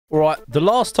All right, the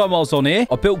last time I was on here,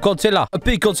 I built Godzilla, a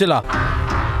big Godzilla.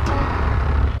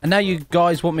 And now you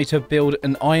guys want me to build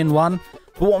an iron one.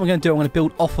 But what I'm going to do, I'm going to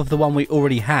build off of the one we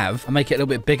already have and make it a little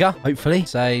bit bigger, hopefully.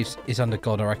 Saves is under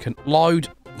God, I reckon. Load.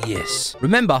 Yes.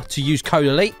 Remember to use code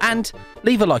ELITE and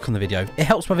leave a like on the video. It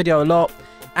helps my video a lot.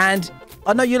 And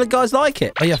I know you guys like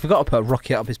it. Oh, yeah, I forgot to put a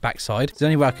rocket up his backside. It's the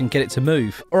only way I can get it to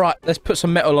move. All right, let's put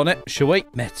some metal on it, shall we?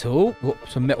 Metal. We've got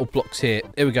some metal blocks here.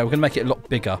 Here we go. We're going to make it a lot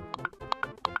bigger.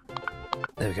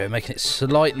 There we go, making it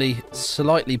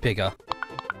slightly bigger.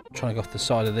 I'm trying to go off the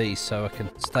side of these so I can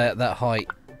stay at that height.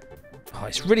 Oh,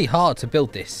 it's really hard to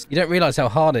build this. You don't realise how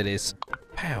hard it is.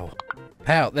 Pow.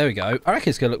 Pow. There we go. I reckon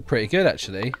it's going to look pretty good,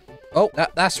 actually. Oh,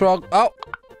 that's wrong. Oh.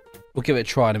 We'll give it a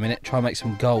try in a minute. Try and make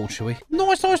some gold, shall we?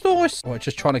 Nice, nice, nice. All right,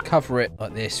 just trying to cover it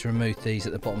like this. Remove these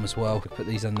at the bottom as well. Put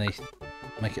these underneath.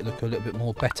 Make it look a little bit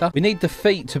more better. We need the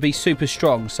feet to be super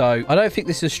strong, so I don't think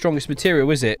this is the strongest material,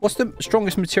 is it? What's the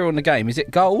strongest material in the game? Is it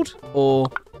gold or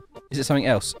is it something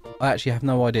else? I actually have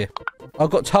no idea. I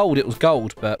got told it was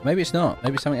gold, but maybe it's not.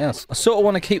 Maybe it's something else. I sort of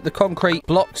want to keep the concrete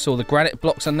blocks or the granite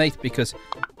blocks underneath because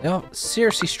they are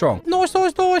seriously strong. Nice,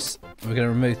 nice, nice. We're going to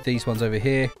remove these ones over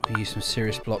here. We'll use some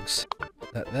serious blocks.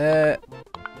 That there.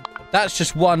 That's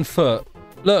just 1 foot.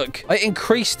 Look, I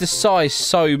increased the size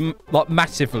so, like,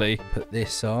 massively. Put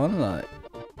this on, like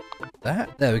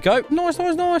that. There we go. Nice,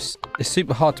 nice, nice. It's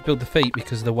super hard to build the feet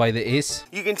because of the way that it is.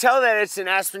 You can tell that it's an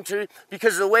aspen tree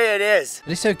because of the way it is.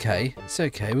 But it's okay. It's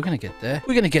okay. We're going to get there.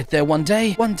 We're going to get there one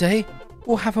day. One day,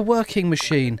 we'll have a working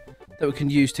machine that we can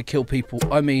use to kill people.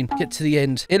 I mean, get to the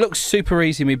end. It looks super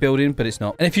easy, me building, but it's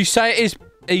not. And if you say it is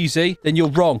easy, then you're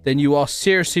wrong. Then you are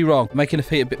seriously wrong. I'm making the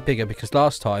feet a bit bigger because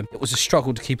last time it was a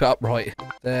struggle to keep it upright.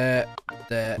 There,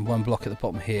 and 1 block at the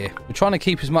bottom here. We're trying to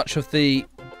keep as much of the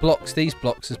blocks, these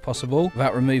blocks, as possible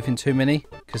without removing too many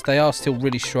because they are still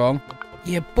really strong.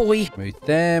 Yeah, boy. Remove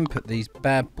them. Put these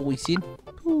bad boys in.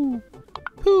 Pooh.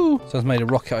 Pooh. Someone's made a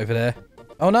rocket over there.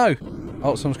 Oh, no.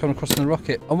 Oh, someone's coming across in the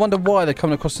rocket. I wonder why they're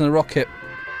coming across in the rocket.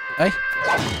 Eh?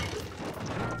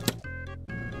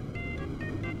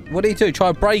 What do you do? Try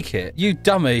and break it? You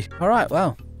dummy. All right,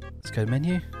 well, let's go to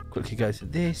menu. Quickly go to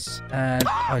this and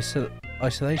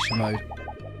isolation mode.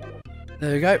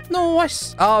 There we go.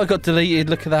 Nice. Oh, I got deleted.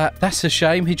 Look at that. That's a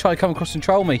shame. He tried to come across and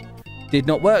troll me. Did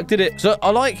not work, did it? So I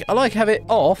like have it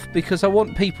off because I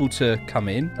want people to come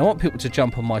in. I want people to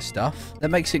jump on my stuff.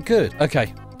 That makes it good.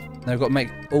 Okay. Now I've got to make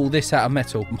all this out of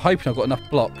metal. I'm hoping I've got enough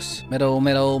blocks. Metal,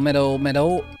 metal, metal,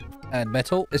 metal. And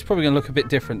metal. It's probably going to look a bit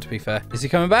different, to be fair. Is he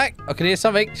coming back? I can hear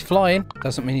something. He's flying.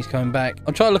 Doesn't mean he's coming back.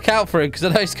 I'm trying to look out for him because I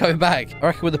know he's coming back. I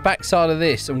reckon with the back side of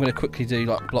this, I'm going to quickly do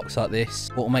like blocks like this.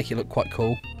 What will make it look quite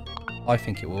cool. I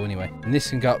think it will anyway. And this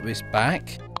can go up his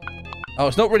back. Oh,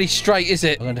 it's not really straight, is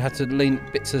it? I'm going to have to lean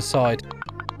a bit to the side.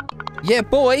 Yeah,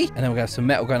 boy. And then we're going to have some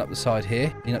metal going up the side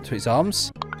here. Lean up to his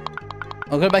arms.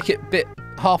 I'm going to make it a bit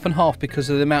half and half because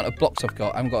of the amount of blocks I've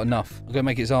got. I haven't got enough. I'm going to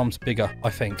make his arms bigger, I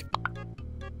think.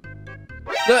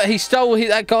 Look, he stole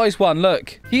that guy's one.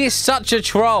 Look. He is such a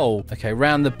troll. Okay,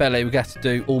 round the belly. We're going to have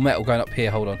to do all metal going up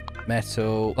here. Hold on.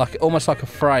 Metal. Almost like a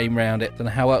frame round it. Don't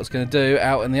know how else it's going to do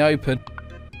out in the open.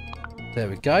 There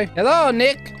we go. Hello,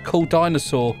 Nick. Cool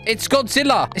dinosaur. It's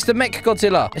Godzilla. It's the MECHA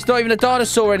Godzilla. It's not even a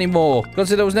dinosaur anymore.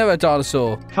 Godzilla was never a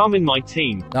dinosaur. Come in my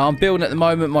team. No, I'm building at the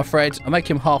moment, my friend. I make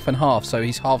him half and half, so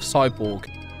he's half cyborg.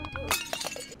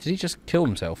 Did he just kill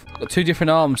himself? Got 2 different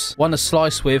arms. One to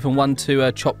slice with and one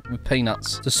to chop with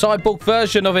peanuts. The cyborg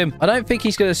version of him. I don't think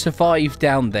he's going to survive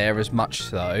down there as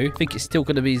much, though. I think it's still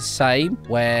going to be the same,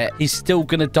 where he's still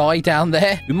going to die down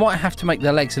there. We might have to make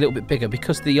the legs a little bit bigger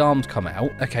because the arms come out.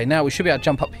 Okay, now we should be able to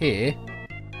jump up here,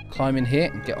 climb in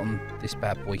here, and get on this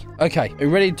bad boy. Okay, are you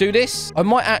ready to do this? I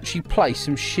might actually place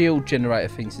some shield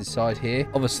generator things inside here.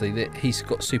 Obviously, that he's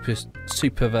got super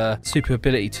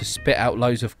ability to spit out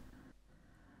loads of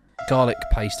garlic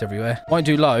paste everywhere. Won't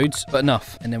do loads, but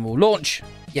enough. And then we'll launch.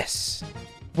 Yes.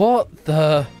 What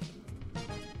the...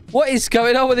 What is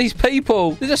going on with these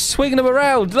people? They're just swinging them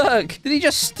around. Look. Did he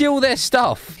just steal their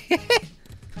stuff?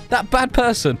 That bad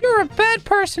person. You're a bad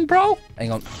person, bro.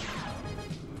 Hang on.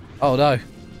 Oh, no.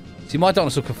 See, my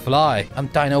dinosaur can fly. I'm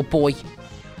Dino Boy.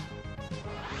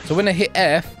 So when I hit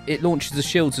F, it launches the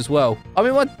shields as well. I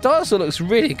mean, my dinosaur looks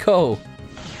really cool.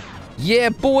 Yeah,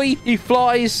 boy. He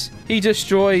flies. He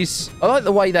destroys. I like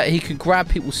the way that he can grab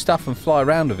people's stuff and fly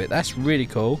around with it. That's really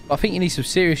cool. I think you need some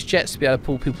serious jets to be able to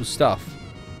pull people's stuff.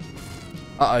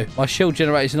 Uh-oh. My shield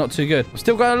generators are not too good. I'm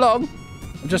still going along.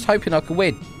 I'm just hoping I can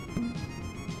win.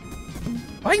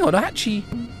 Hang on. I've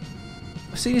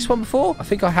seen this one before? I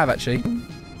think I have, actually.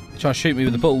 They're trying to shoot me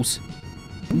with the balls.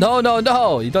 No, no,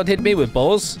 no. You don't hit me with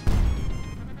balls.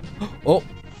 Oh.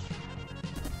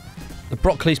 The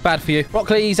broccoli's bad for you.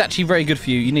 Broccoli is actually very good for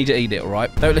you. You need to eat it, all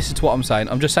right? Don't listen to what I'm saying.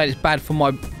 I'm just saying it's bad for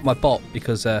my bot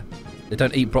because they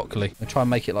don't eat broccoli. I'll try and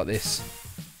make it like this.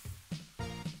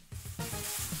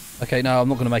 Okay, no, I'm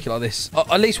not going to make it like this.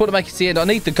 I at least want to make it to the end. I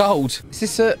need the gold. Is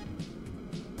this a...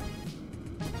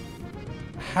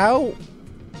 How?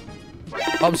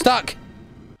 I'm stuck.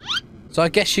 So I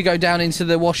guess you go down into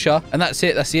the washer, and that's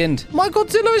it. That's the end. My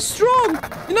Godzilla is strong.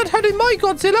 You're not having my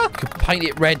Godzilla. You could paint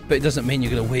it red, but it doesn't mean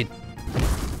you're going to win.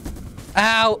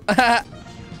 Ow. There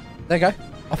you go.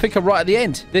 I think I'm right at the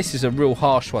end. This is a real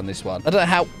harsh one, this one. I don't know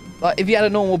how... Like, if you had a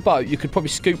normal boat, you could probably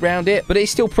scoop round it, but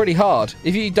it's still pretty hard.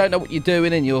 If you don't know what you're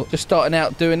doing and you're just starting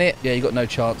out doing it, yeah, you got no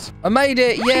chance. I made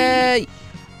it. Yay.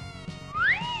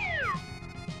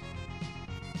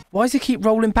 Why does he keep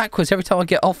rolling backwards every time I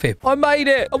get off him? I made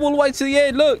it. I'm all the way to the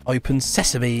end. Look. Open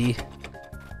sesame.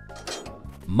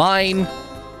 Mine.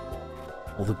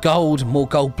 All the gold. More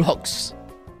gold blocks.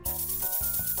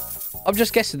 I'm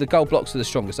just guessing the gold blocks are the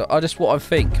strongest. I just what I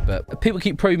think. But people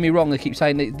keep proving me wrong. They keep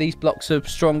saying that these blocks are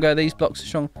stronger. These blocks are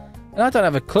strong. And I don't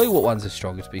have a clue what ones are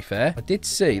stronger, to be fair. I did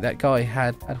see that guy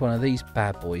had one of these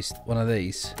bad boys. One of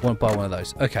these. I want to buy one of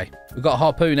those. Okay. We've got a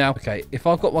harpoon now. Okay. If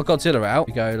I've got my Godzilla out,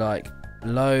 we go like...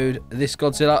 Load this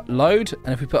Godzilla. Load.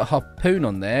 And if we put a harpoon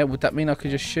on there, would that mean I could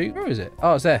just shoot? Where is it?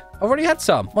 Oh, it's there. I've already had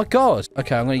some. My God.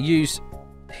 Okay, I'm going to use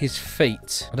his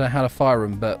feet. I don't know how to fire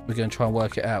him, but we're going to try and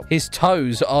work it out. His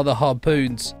toes are the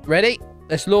harpoons. Ready?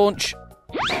 Let's launch.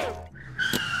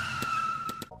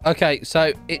 Okay,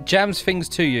 so it jams things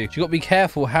to you. So you've got to be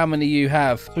careful how many you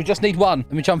have. So we just need one.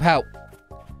 Let me jump out.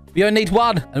 We only need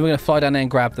one. And we're going to fly down there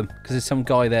and grab them because there's some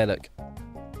guy there, look.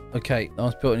 Okay, no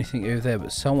one's built anything over there,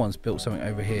 but someone's built something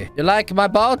over here. You like my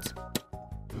bot?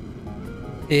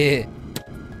 Yeah.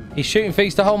 He's shooting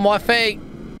things to hold my feet.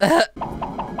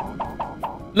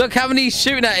 Look how many he's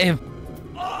shooting at him.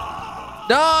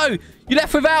 No! You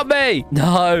left without me!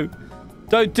 No.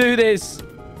 Don't do this.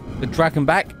 The dragon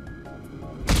back.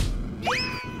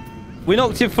 We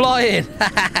knocked him flying.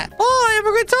 Oh, have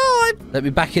a good time. Let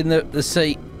me back in the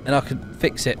seat and I can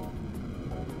fix it.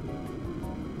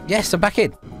 Yes, I'm back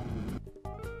in.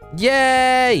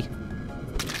 Yay!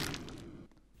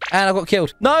 And I got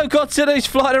killed. No, Godzilla's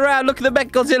flying around. Look at the mech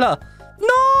Godzilla.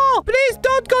 No! Please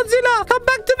don't, Godzilla! Come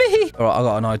back to me! Alright, I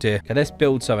got an idea. Okay, let's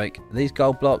build something. Are these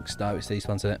gold blocks? No, it's these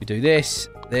ones, isn't it? We do this,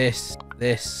 this,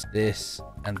 this, this,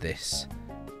 and this.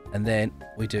 And then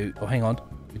we do... Oh, hang on.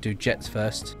 We do jets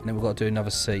first. And then we've got to do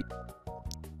another seat.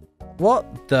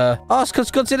 What the... Oh, it's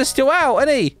because Godzilla's still out,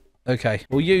 isn't he? Okay,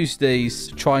 we'll use these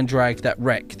to try and drag that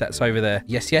wreck that's over there.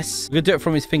 Yes, yes. We're going to do it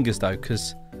from his fingers, though,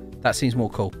 because that seems more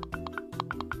cool.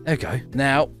 There we go.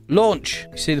 Now, launch.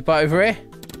 You see the boat over here?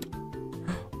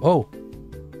 Oh.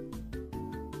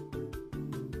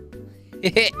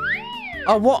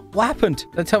 Oh, what happened?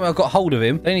 They tell me I got hold of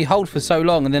him. They only hold for so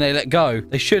long and then they let go.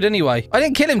 They should anyway. I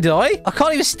didn't kill him, did I? I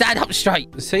can't even stand up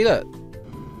straight. See, look.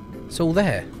 It's all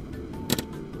there.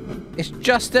 It's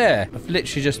just there. I've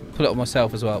literally just put it on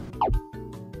myself as well.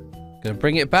 Gonna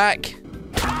bring it back.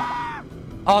 Oh,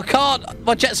 I can't.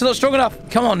 My jets are not strong enough.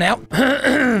 Come on now.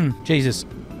 Jesus.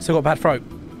 Still got a bad throat.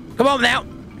 Come on now.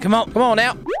 Come on. Come on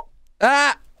now.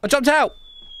 Ah! I jumped out.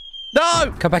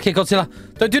 No! Come back here, Godzilla.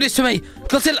 Don't do this to me.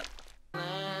 Godzilla.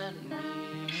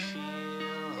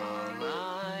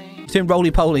 He's doing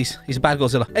roly-polies. He's a bad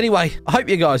Godzilla. Anyway, I hope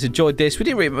you guys enjoyed this. We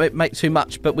didn't really make too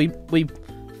much, but we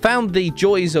found the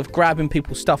joys of grabbing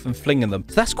people's stuff and flinging them.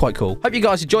 So that's quite cool. Hope you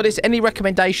guys enjoyed this. Any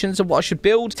recommendations on what I should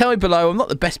build? Tell me below. I'm not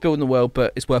the best builder in the world,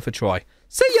 but it's worth a try.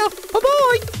 See ya.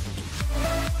 Bye-bye.